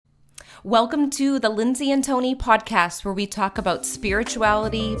Welcome to the Lindsay and Tony podcast, where we talk about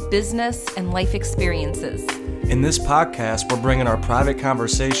spirituality, business, and life experiences. In this podcast, we're bringing our private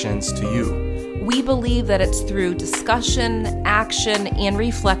conversations to you. We believe that it's through discussion, action, and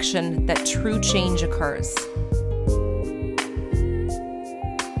reflection that true change occurs.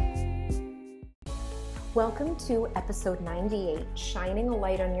 Welcome to episode 98, Shining a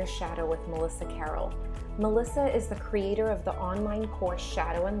Light on Your Shadow with Melissa Carroll. Melissa is the creator of the online course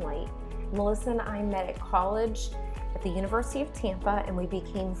Shadow and Light. Melissa and I met at college at the University of Tampa, and we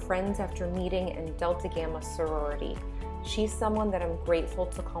became friends after meeting in Delta Gamma sorority. She's someone that I'm grateful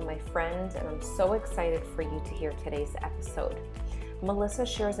to call my friend, and I'm so excited for you to hear today's episode. Melissa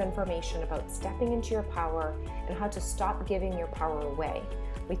shares information about stepping into your power and how to stop giving your power away.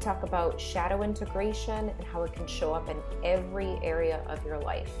 We talk about shadow integration and how it can show up in every area of your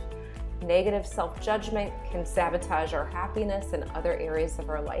life. Negative self-judgment can sabotage our happiness in other areas of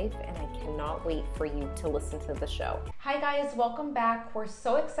our life, and I cannot wait for you to listen to the show. Hi guys, welcome back. We're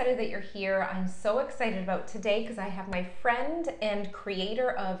so excited that you're here. I'm so excited about today because I have my friend and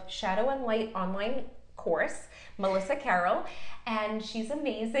creator of Shadow and Light online course, Melissa Carroll, and she's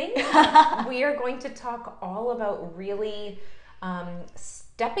amazing. We are going to talk all about really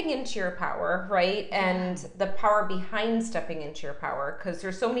stepping into your power, right? And the power behind stepping into your power, because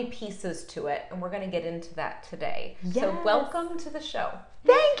there's so many pieces to it, and we're going to get into that today. Yes. So welcome to the show.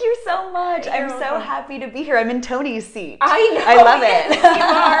 Thank you so much. I'm so happy to be here. I'm in Tony's seat. I know. I love it. You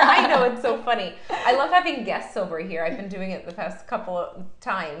are. I know. It's so funny. I love having guests over here. I've been doing it the past couple of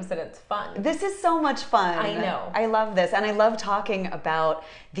times, and it's fun. This is so much fun. I know. I love this. And I love talking about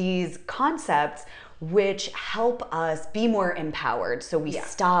these concepts which help us be more empowered, so we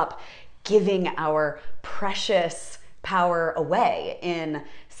stop giving our precious power away in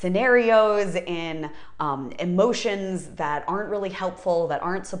scenarios, in emotions that aren't really helpful, that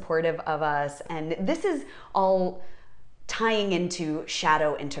aren't supportive of us. And this is all tying into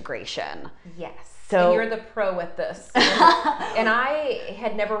shadow integration. Yes. So, and you're the pro at this. And I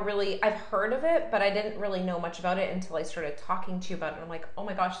had never really, I've heard of it, but I didn't really know much about it until I started talking to you about it. And I'm like, oh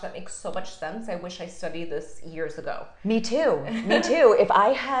my gosh, that makes so much sense. I wish I studied this years ago. Me too. Me too. If I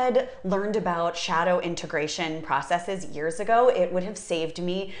had learned about shadow integration processes years ago, it would have saved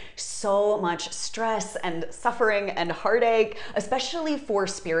me so much stress and suffering and heartache, especially for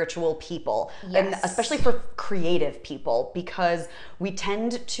spiritual people, and especially for creative people, because we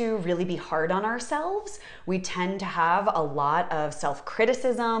tend to really be hard on ourselves. We tend to have a lot of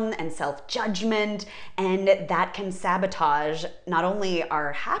self-criticism and self-judgment, and that can sabotage not only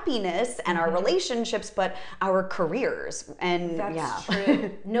our happiness and our relationships, but our careers. And that's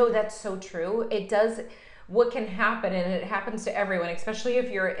true. No, that's so true. It does. What can happen, and it happens to everyone, especially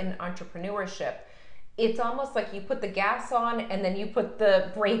if you're in entrepreneurship, it's almost like you put the gas on and then you put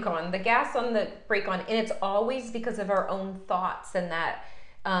the brake on, the gas on, the brake on, and it's always because of our own thoughts and that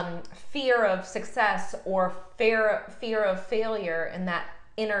fear of success or fear of failure and that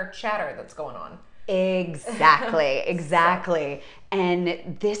inner chatter that's going on. Exactly.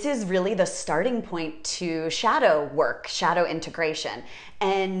 And this is really the starting point to shadow work, shadow integration.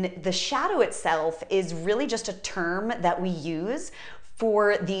 And the shadow itself is really just a term that we use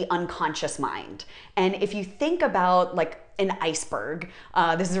for the unconscious mind. And if you think about like an iceberg,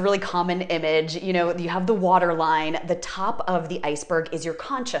 this is a really common image. You know, you have the water line, the top of the iceberg is your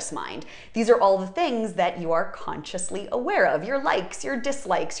conscious mind. These are all the things that you are consciously aware of, your likes, your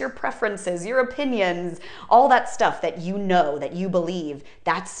dislikes, your preferences, your opinions, all that stuff that you know, that you believe.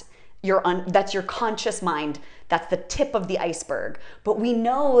 That's your conscious mind. That's the tip of the iceberg. But we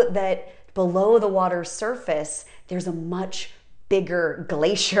know that below the water's surface, there's a much bigger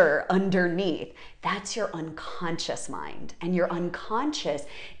glacier underneath. That's your unconscious mind. And your unconscious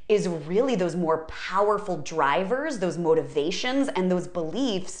is really those more powerful drivers, those motivations, and those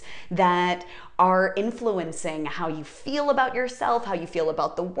beliefs that are influencing how you feel about yourself, how you feel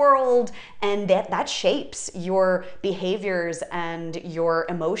about the world, and that shapes your behaviors and your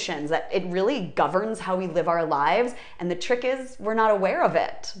emotions. That it really governs how we live our lives, and the trick is we're not aware of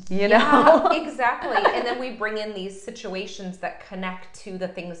it, you know? Exactly. And then we bring in these situations that connect to the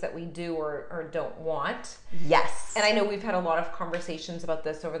things that we do or don't want. Yes. And I know we've had a lot of conversations about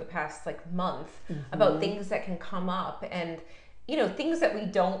this over the past month, about things that can come up and things that we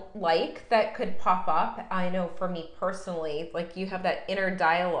don't like that could pop up. I know for me personally, like you have that inner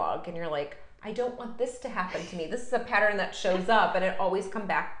dialogue and you're like, I don't want this to happen to me. This is a pattern that shows up and it always comes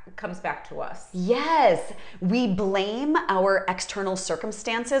back to us. Yes, we blame our external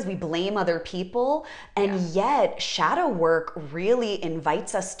circumstances, we blame other people, and yet shadow work really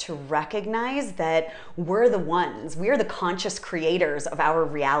invites us to recognize that we're the conscious creators of our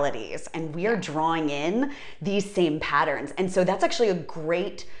realities, and we are drawing in these same patterns. And so that's actually a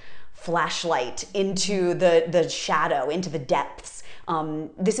great flashlight into the shadow, into the depths.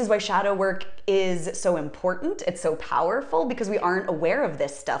 This is why shadow work is so important. It's so powerful because we aren't aware of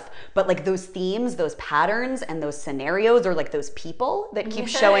this stuff. But like those themes, those patterns, and those scenarios, or like those people that keep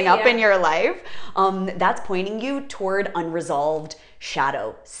showing up in your life, that's pointing you toward unresolved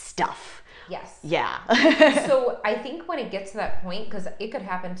shadow stuff. Yes. Yeah. So I think when it gets to that point, because it could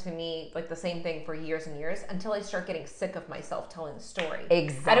happen to me like the same thing for years and years until I start getting sick of myself telling the story.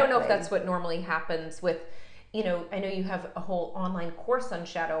 Exactly. I don't know if that's what normally happens with, I know you have a whole online course on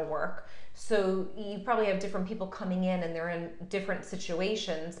shadow work. So you probably have different people coming in and they're in different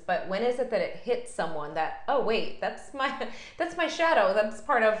situations, but when is it that it hits someone that, oh wait, that's my shadow, that's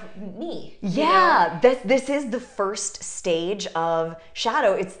part of me? Yeah, this is the first stage of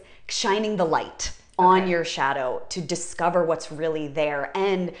shadow. It's shining the light on your shadow to discover what's really there.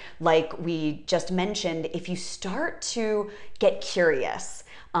 And like we just mentioned, if you start to get curious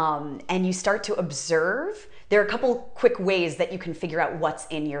and you start to observe, there are a couple quick ways that you can figure out what's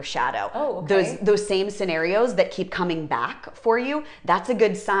in your shadow. Oh, okay. Those same scenarios that keep coming back for you, that's a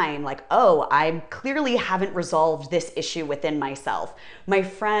good sign. Like, oh, I clearly haven't resolved this issue within myself. My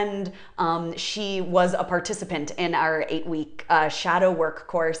friend, she was a participant in our 8-week shadow work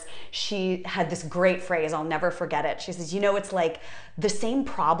course. She had this great phrase, I'll never forget it. She says, it's like the same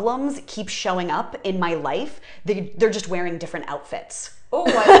problems keep showing up in my life. They're just wearing different outfits. Oh,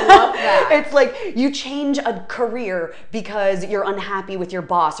 I love that. It's like you change a career because you're unhappy with your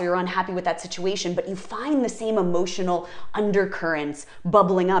boss or you're unhappy with that situation, but you find the same emotional undercurrents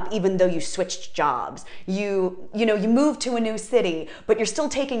bubbling up even though you switched jobs. You move to a new city, but you're still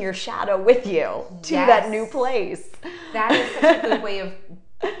taking your shadow with you to that new place. That is such a good way of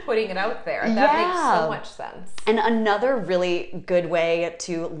putting it out there. That makes so much sense. And another really good way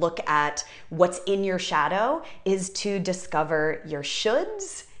to look at what's in your shadow is to discover your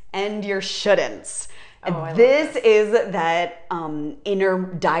shoulds and your shouldn'ts. This is that inner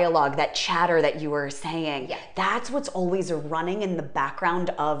dialogue, that chatter that you were saying. Yeah. That's what's always running in the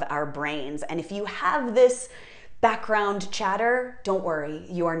background of our brains. And if you have this background chatter, don't worry.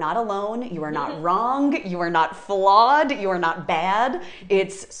 You are not alone. You are not wrong. You are not flawed. You are not bad.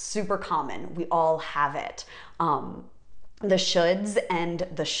 It's super common. We all have it. The shoulds and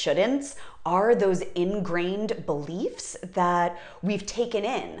the shouldn'ts are those ingrained beliefs that we've taken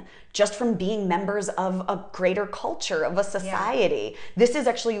in just from being members of a greater culture, of a society. Yeah. This is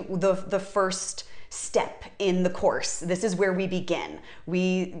actually the first step in the course. This is where we begin.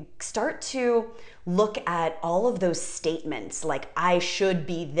 We start to look at all of those statements like, I should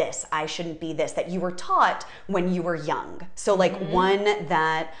be this, I shouldn't be this, that you were taught when you were young. So like one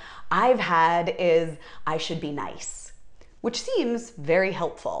that I've had is, I should be nice, which seems very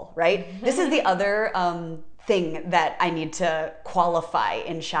helpful, right? This is the other thing that I need to qualify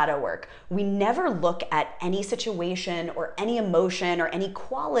in shadow work. We never look at any situation or any emotion or any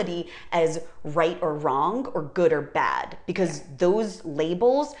quality as right or wrong or good or bad, because those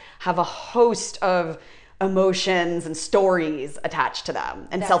labels have a host of emotions and stories attached to them,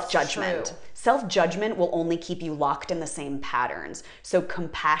 and self-judgment. True. Self-judgment will only keep you locked in the same patterns. So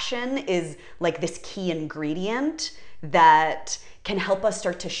compassion is like this key ingredient that can help us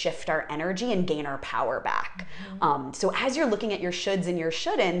start to shift our energy and gain our power back. So as you're looking at your shoulds and your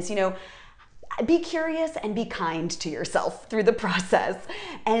shouldn'ts, be curious and be kind to yourself through the process.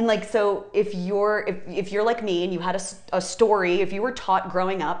 And like, so if you're like me and you had a story, if you were taught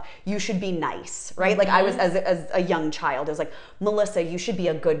growing up, you should be nice, right? Like I was as a young child, it was like, Melissa, you should be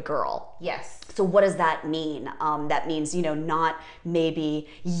a good girl. Yes. So what does that mean? That means, not maybe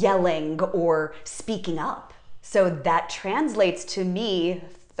yelling or speaking up. So that translates to me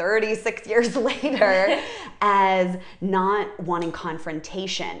 36 years later as not wanting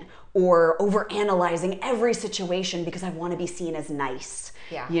confrontation or overanalyzing every situation because I want to be seen as nice.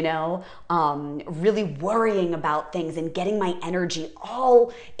 Yeah. Really worrying about things and getting my energy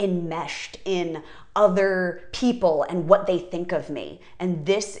all enmeshed in other people and what they think of me. And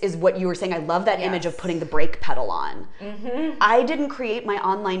this is what you were saying. I love that image of putting the brake pedal on. I didn't create my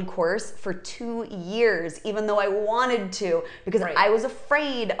online course for 2 years, even though I wanted to, because I was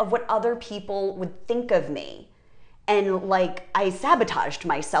afraid of what other people would think of me. And like, I sabotaged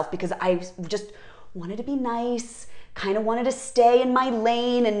myself because I just wanted to be nice, kind of wanted to stay in my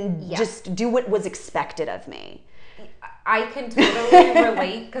lane and just do what was expected of me. I can totally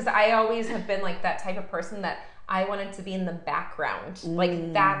relate, because I always have been like that type of person that I wanted to be in the background.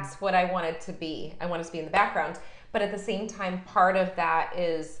 Like, that's what I wanted to be. I wanted to be in the background. But at the same time, part of that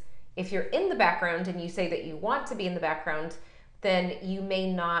is, if you're in the background and you say that you want to be in the background, then you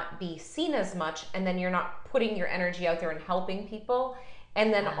may not be seen as much, and then you're not putting your energy out there and helping people.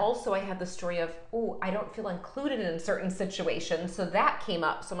 And then also I had the story of, I don't feel included in certain situations. So that came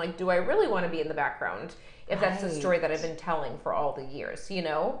up. So I'm like, do I really want to be in the background? If that's the story that I've been telling for all the years, you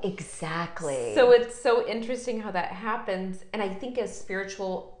know? Exactly. So it's so interesting how that happens. And I think as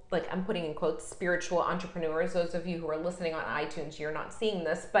spiritual, like, I'm putting in quotes, spiritual entrepreneurs, those of you who are listening on iTunes, you're not seeing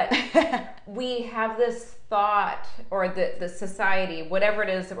this, but we have this thought, or the society, whatever it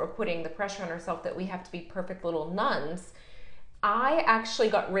is that we're putting the pressure on ourselves, that we have to be perfect little nuns. I actually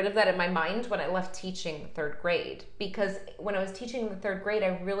got rid of that in my mind when I left teaching third grade, because when I was teaching in the third grade,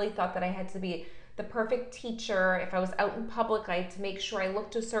 I really thought that I had to be the perfect teacher. If I was out in public, I had to make sure I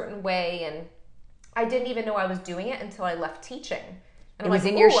looked a certain way, and I didn't even know I was doing it until I left teaching. And it was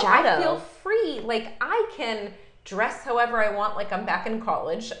in your shadow. I feel free. Like, I can dress however I want, like I'm back in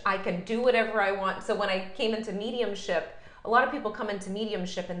college. I can do whatever I want. So when I came into mediumship, a lot of people come into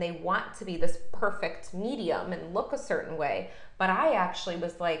mediumship and they want to be this perfect medium and look a certain way. But I actually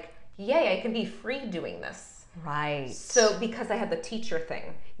was like, yay, I can be free doing this. Right. So because I had the teacher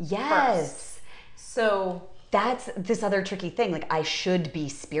thing. Yes. First. So that's this other tricky thing. Like, I should be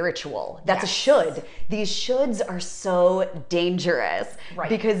spiritual. That's a should. These shoulds are so dangerous,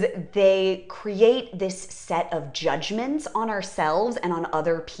 because they create this set of judgments on ourselves and on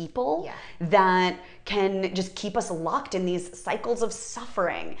other people that can just keep us locked in these cycles of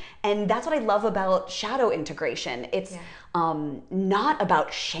suffering. And that's what I love about shadow integration. It's not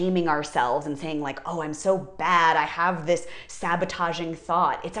about shaming ourselves and saying like, oh, I'm so bad, I have this sabotaging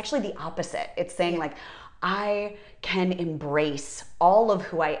thought. It's actually the opposite. It's saying like, I can embrace all of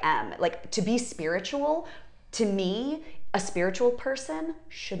who I am. Like, to be spiritual, to me, a spiritual person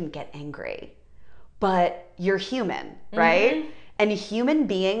shouldn't get angry. But you're human, right? And human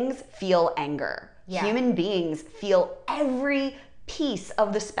beings feel anger. Human beings feel every piece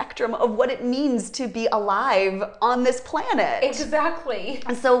of the spectrum of what it means to be alive on this planet. Exactly.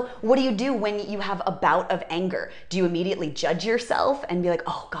 And so what do you do when you have a bout of anger? Do you immediately judge yourself and be like,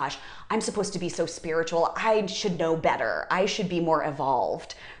 oh gosh, I'm supposed to be so spiritual. I should know better. I should be more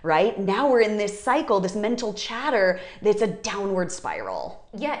evolved, right? Now we're in this cycle, this mental chatter that's a downward spiral.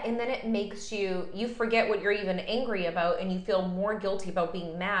 Yeah, and then it makes you forget what you're even angry about, and you feel more guilty about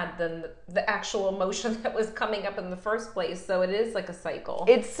being mad than the actual emotion that was coming up in the first place. So it is like a cycle.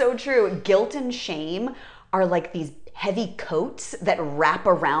 It's so true. Guilt and shame are like these heavy coats that wrap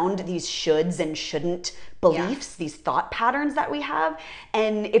around these shoulds and shouldn't beliefs, these thought patterns that we have.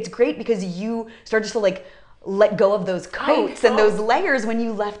 And it's great because you start to like let go of those coats and those layers. When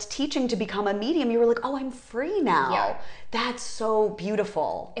you left teaching to become a medium, you were like, oh, I'm free now. Yeah. That's so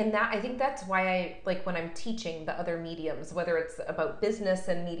beautiful. And that, I think that's why I, like, when I'm teaching the other mediums, whether it's about business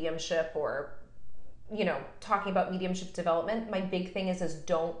and mediumship or, you know, talking about mediumship development, my big thing is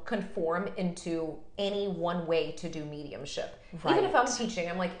don't conform into any one way to do mediumship. Right. Even if I'm teaching,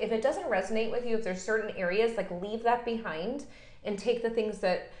 I'm like, if it doesn't resonate with you, if there's certain areas, like, leave that behind and take the things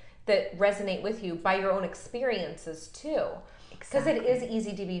that resonate with you by your own experiences too. Because it is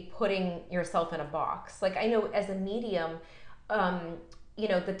easy to be putting yourself in a box. Like, I know as a medium, you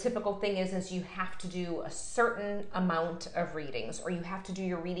know, the typical thing is you have to do a certain amount of readings, or you have to do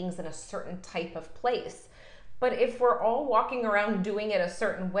your readings in a certain type of place. But if we're all walking around doing it a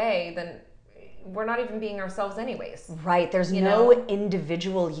certain way, then we're not even being ourselves anyways. Right. There's no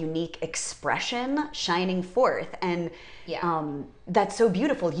individual unique expression shining forth. And that's so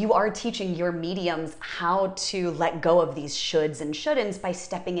beautiful. You are teaching your mediums how to let go of these shoulds and shouldn'ts by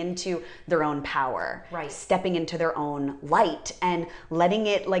stepping into their own power. Right. Stepping into their own light and letting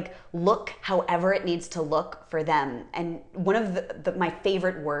it like look however it needs to look for them. And one of my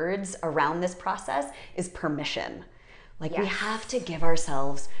favorite words around this process is permission. Like, we have to give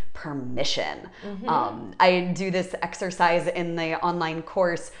ourselves permission. Mm-hmm. I do this exercise in the online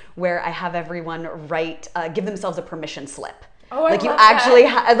course where I have everyone give themselves a permission slip. Oh, like, you actually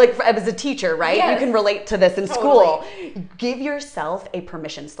like, as a teacher, right? Yes. You can relate to this in school. Give yourself a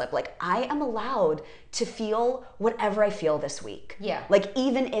permission slip. Like, I am allowed to feel whatever I feel this week. Yeah. Like,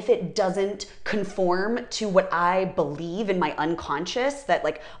 even if it doesn't conform to what I believe in my unconscious that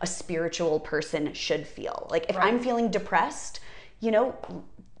like a spiritual person should feel. Like, if I'm feeling depressed, you know,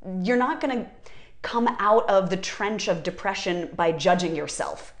 you're not gonna come out of the trench of depression by judging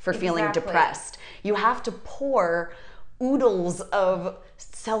yourself for feeling depressed. You have to pour oodles of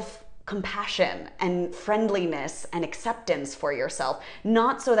self-compassion and friendliness and acceptance for yourself,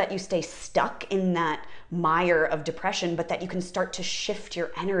 not so that you stay stuck in that mire of depression, but that you can start to shift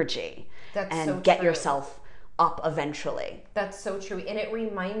your energy and get yourself up eventually. That's so true. And it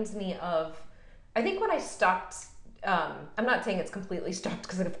reminds me of, I think when I stopped, I'm not saying it's completely stopped,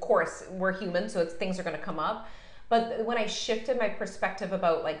 because of course we're human, so things are going to come up. But when I shifted my perspective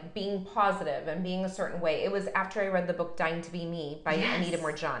about like being positive and being a certain way, it was after I read the book Dying to Be Me by Anita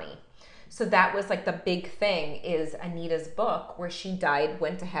Moorjani. So that was like the big thing, is Anita's book where she died,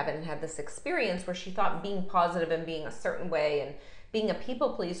 went to heaven, and had this experience where she thought being positive and being a certain way and being a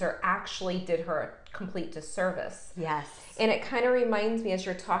people pleaser actually did her a complete disservice. Yes. And it kind of reminds me, as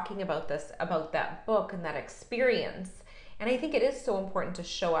you're talking about this, about that book and that experience. And I think it is so important to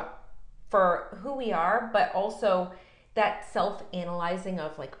show up for who we are, but also that self-analyzing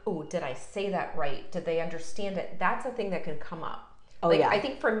of like, oh, did I say that right? Did they understand it? That's a thing that can come up. Oh, like, yeah. I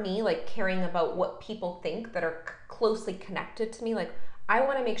think for me, like caring about what people think that are closely connected to me, like I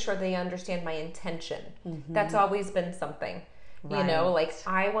want to make sure they understand my intention. That's always been something, you know, like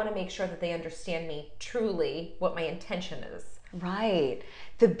I want to make sure that they understand me truly, what my intention is. Right.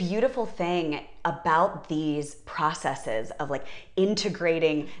 The beautiful thing about these processes of like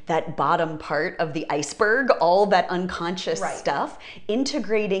integrating that bottom part of the iceberg, all that unconscious stuff,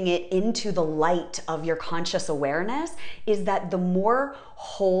 integrating it into the light of your conscious awareness, is that the more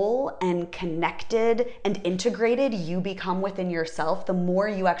whole and connected and integrated you become within yourself, the more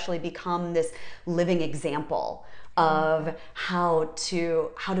you actually become this living example of how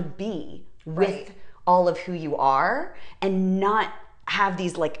to be with all of who you are, and not have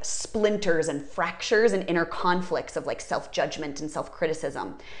these like splinters and fractures and inner conflicts of like self-judgment and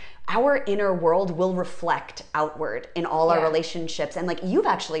self-criticism. Our inner world will reflect outward in all our relationships. And like, you've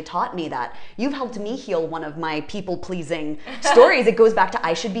actually taught me that. You've helped me heal one of my people-pleasing stories. It goes back to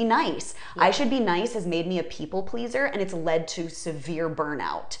I should be nice. I should be nice has made me a people pleaser, and it's led to severe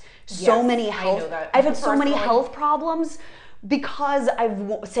burnout. So many health, I've had so many health problems because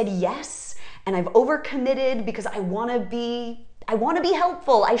I've said yes, and I've overcommitted because I want to be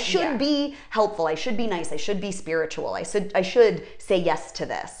helpful. I should be helpful. I should be nice. I should be spiritual. I should say yes to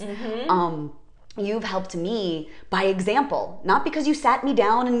this. You've helped me by example, not because you sat me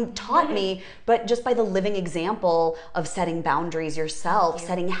down and taught me, but just by the living example of setting boundaries yourself,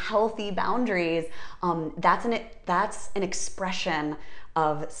 setting healthy boundaries. That's an expression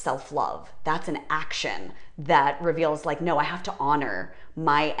of self-love. That's an action that reveals like, no, I have to honor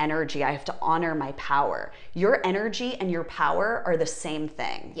my energy. I have to honor my power. Your energy and your power are the same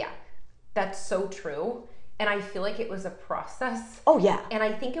thing. Yeah, that's so true. And I feel like it was a process. Oh yeah. And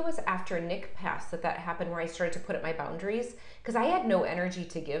I think it was after Nick passed that happened, where I started to put up my boundaries, because I had no energy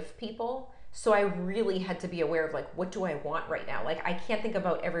to give people. So I really had to be aware of like, what do I want right now? Like, I can't think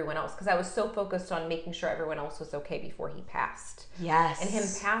about everyone else, because I was so focused on making sure everyone else was okay before he passed. Yes. And him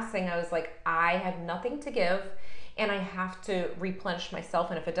passing, I was like, I have nothing to give, and I have to replenish myself.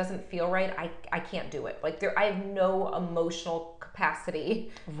 And if it doesn't feel right, I can't do it. Like, I have no emotional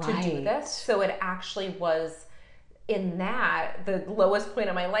capacity to do this. So it actually was in that, the lowest point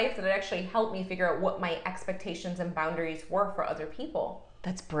of my life, that it actually helped me figure out what my expectations and boundaries were for other people.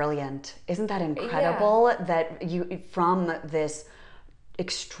 That's brilliant. Isn't that incredible that you, from this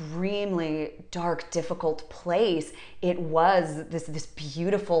extremely dark, difficult place, it was this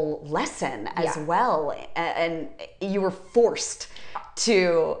beautiful lesson as well. And you were forced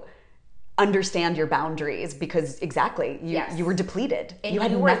to understand your boundaries because you were depleted. And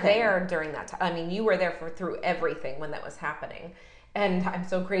you were nothing. there during that time. I mean, you were there through everything when that was happening. And I'm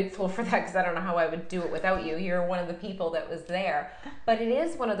so grateful for that, because I don't know how I would do it without you. You're one of the people that was there. But it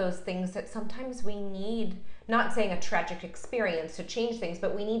is one of those things that sometimes we need, not saying a tragic experience to change things,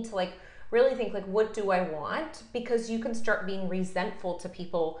 but we need to like really think like, what do I want? Because you can start being resentful to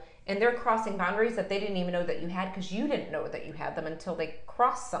people, and they're crossing boundaries that they didn't even know that you had, because you didn't know that you had them until they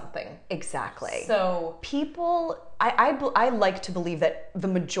crossed something. Exactly. So people, I like to believe that the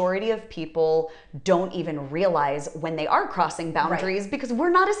majority of people don't even realize when they are crossing boundaries, because we're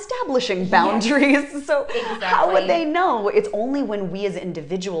not establishing boundaries. So how would they know? It's only when we as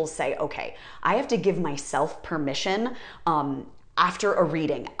individuals say, okay, I have to give myself permission. After a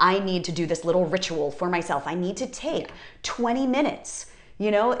reading, I need to do this little ritual for myself. I need to take 20 minutes,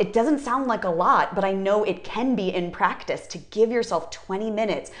 It doesn't sound like a lot, but I know it can be in practice to give yourself 20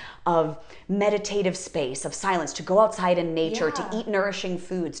 minutes of meditative space, of silence, to go outside in nature, to eat nourishing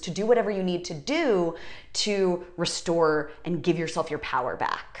foods, to do whatever you need to do to restore and give yourself your power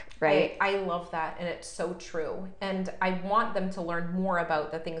back, right? I love that, and it's so true. And I want them to learn more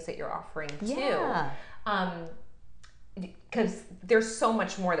about the things that you're offering too. Because there's so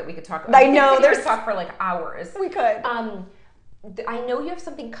much more that we could talk about. I know, there's talk for like hours. We could. I know you have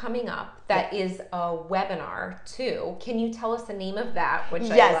something coming up that is a webinar too. Can you tell us the name of that?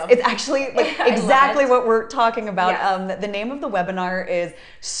 Which I love. It's actually exactly what we're talking about. Yes. The name of the webinar is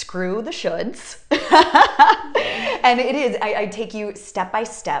Screw the Shoulds. And it is, I take you step by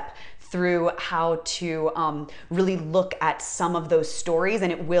step through how to really look at some of those stories,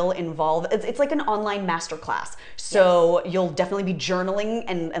 and it will involve, it's like an online masterclass. So you'll definitely be journaling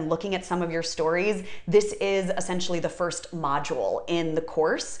and looking at some of your stories. This is essentially the first module in the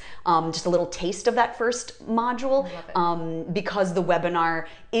course, just a little taste of that first module, because the webinar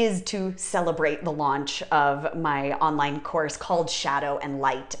is to celebrate the launch of my online course called Shadow and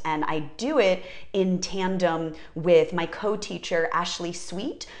Light. And I do it in tandem with my co-teacher, Ashley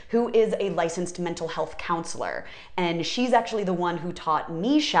Sweet, who is a licensed mental health counselor. And she's actually the one who taught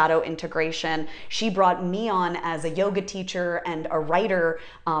me shadow integration. She brought me on as a yoga teacher and a writer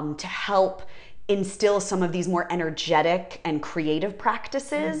to help instill some of these more energetic and creative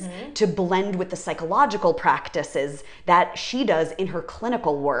practices to blend with the psychological practices that she does in her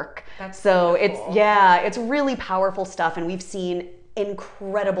clinical work. So beautiful. It's really powerful stuff, and we've seen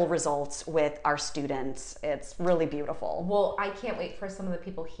incredible results with our students. It's really beautiful. Well, I can't wait for some of the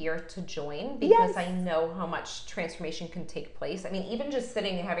people here to join, because I know how much transformation can take place. I mean, even just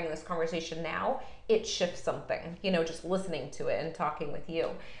sitting and having this conversation now, it shifts something, just listening to it and talking with you.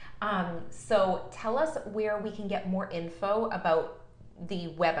 So tell us where we can get more info about the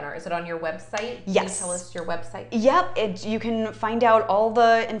webinar. Is it on your website? Yes. Can you tell us your website? Yep. You can find out all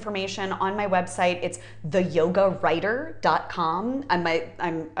the information on my website. It's theyogawriter.com. I'm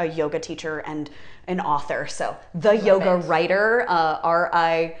a yoga teacher and an author. So The Yoga Writer,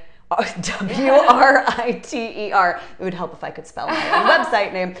 WRITER. It would help if I could spell my own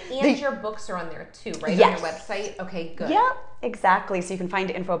website name. And your books are on there too, right? Yes. On your website? Okay, good. Yep, exactly. So you can find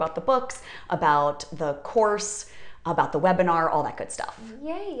info about the books, about the course, about the webinar, all that good stuff.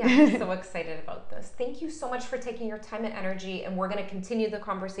 Yay, I'm so excited about this. Thank you so much for taking your time and energy, and we're going to continue the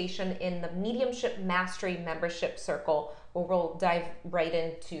conversation in the Mediumship Mastery membership circle, where we'll dive right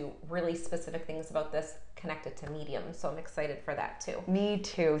into really specific things about this connected to medium. So I'm excited for that too. Me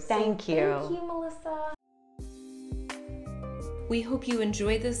too. Thank you. Thank you, Melissa. We hope you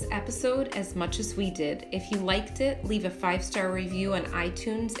enjoyed this episode as much as we did. If you liked it, leave a 5-star review on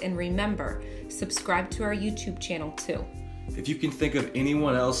iTunes, and remember, subscribe to our YouTube channel too. If you can think of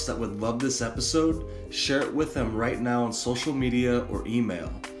anyone else that would love this episode, share it with them right now on social media or email.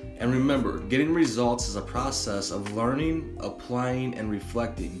 And remember, getting results is a process of learning, applying, and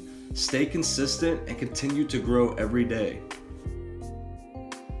reflecting. Stay consistent and continue to grow every day.